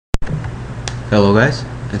Hello guys,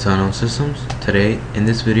 it's Unknown Systems. Today in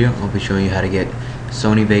this video I'll be showing you how to get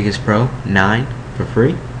Sony Vegas Pro 9 for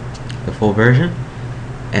free, the full version,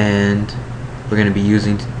 and we're going to be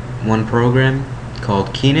using one program called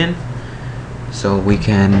keygen so we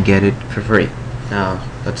can get it for free. Now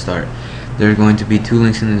let's start. There are going to be two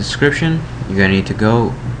links in the description. You're going to need to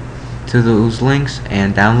go to those links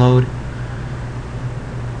and download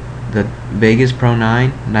the Vegas Pro 9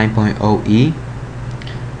 9.0e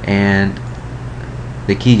and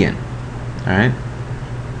the keygen. Alright,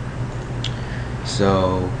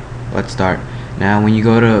 so let's start. Now when you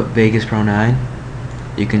go to Vegas Pro 9,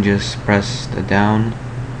 you can just press the down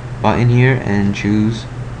button here and choose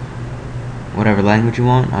whatever language you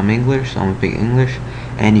want. I'm English, so I'm gonna pick English,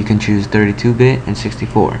 and you can choose 32-bit and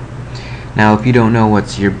 64. Now if you don't know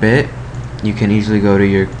what's your bit, you can easily go to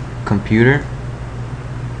your computer.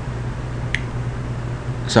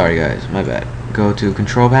 Sorry guys, my bad. Go to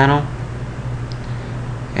Control Panel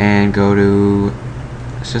and go to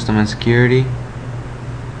System and Security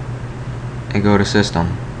and go to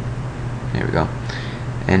System. There we go.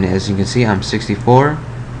 And as you can see, I'm 64,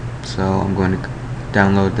 so I'm going to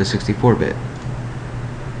download the 64-bit.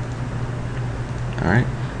 Alright,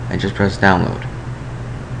 and just press download.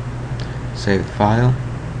 Save the file,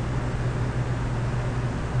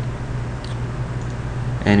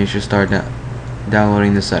 and you should start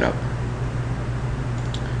downloading the setup.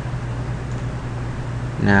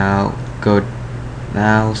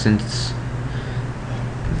 Now since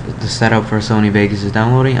the setup for Sony Vegas is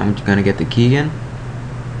downloading, I'm gonna get the keygen.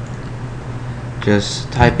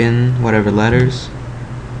 Just type in whatever letters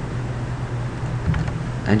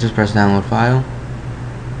and just press download file,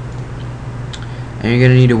 and you're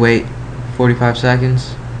gonna need to wait 45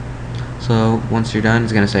 seconds. So once you're done,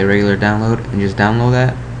 it's gonna say regular download, and just download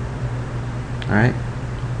that. Alright,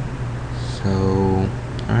 so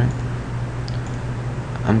alright,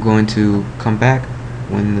 I'm going to come back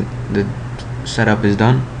when the setup is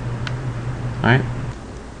done. Alright,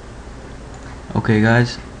 okay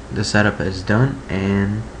guys, the setup is done,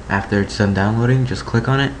 and after it's done downloading, just click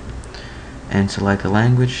on it and select the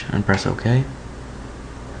language and press OK,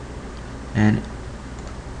 and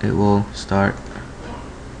it will start.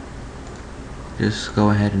 Just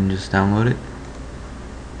go ahead and just download it.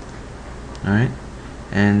 Alright,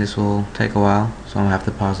 and this will take a while, so I'm gonna have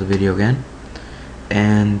to pause the video again.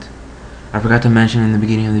 And I forgot to mention in the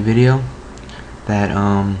beginning of the video that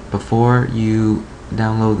before you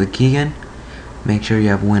download the keygen, make sure you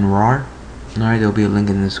have WinRAR. Alright, there'll be a link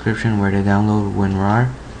in the description where to download WinRAR.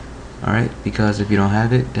 Alright, because if you don't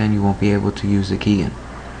have it, then you won't be able to use the keygen.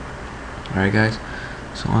 Alright guys,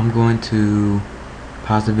 so I'm going to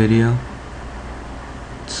pause the video,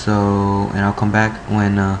 and I'll come back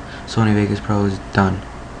when Sony Vegas Pro is done.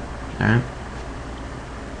 Alright.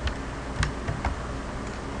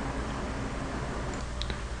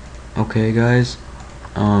 Okay guys,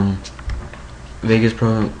 Vegas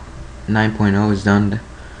Pro 9.0 is done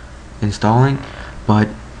installing, but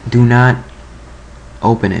do not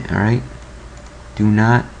open it. Alright, do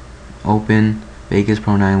not open Vegas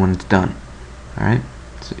Pro 9 when it's done. Alright,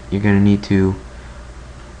 so you're gonna need to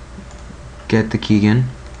get the keygen.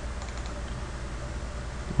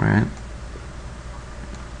 Alright,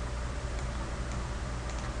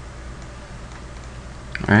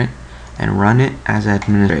 alright, and run it as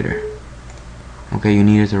administrator. Okay, you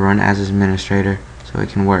need it to run as administrator so it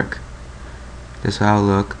can work. This is how it'll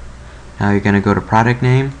look. Now you're gonna go to product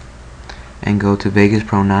name and go to Vegas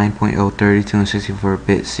Pro 9.0 32 and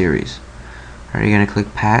 64-bit series. Alright, you're gonna click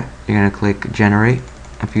you're gonna click generate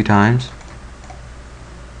a few times.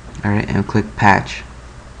 Alright, and click patch.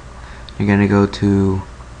 You're gonna go to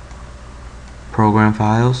program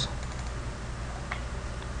files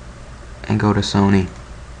and go to Sony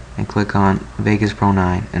and click on Vegas Pro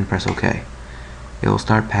 9 and press OK. It will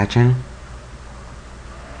start patching.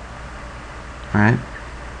 Alright,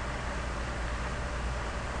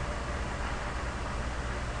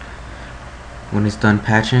 when it's done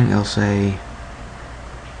patching, it'll say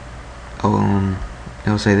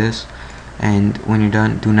this, and when you're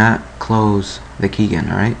done, do not close the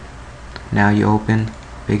keygen. Alright, now you open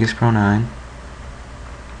Vegas Pro 9,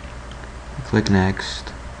 click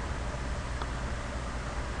next,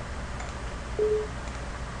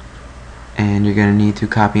 and you're gonna need to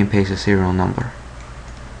copy and paste the serial number.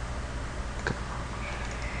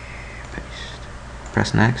 Paste.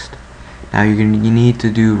 Press next. Now you need to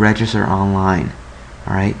do register online.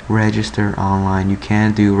 Alright, register online. You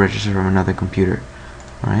can't do register from another computer.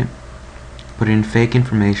 Alright, put in fake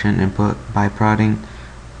information and put by prodding,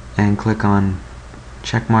 and click on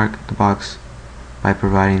check mark the box by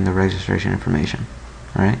providing the registration information.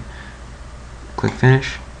 Alright, click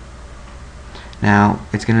finish. Now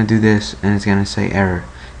it's gonna do this and it's gonna say error.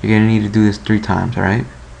 You're gonna need to do this 3 times, alright?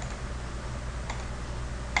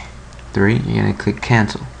 3, you're gonna click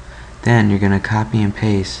cancel. Then you're gonna copy and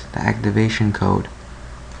paste the activation code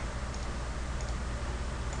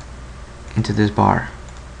into this bar,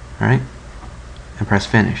 alright? And press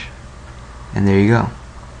finish. And there you go.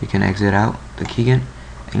 You can exit out the keygen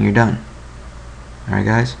and you're done. Alright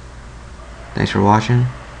guys? Thanks for watching.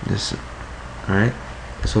 Alright?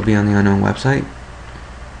 This will be on the Unknown website.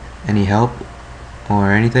 Any help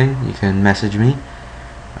or anything, you can message me.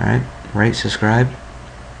 Alright? Rate, subscribe,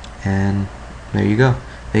 and there you go.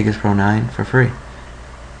 Vegas Pro 9 for free.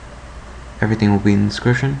 Everything will be in the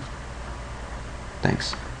description.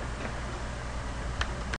 Thanks.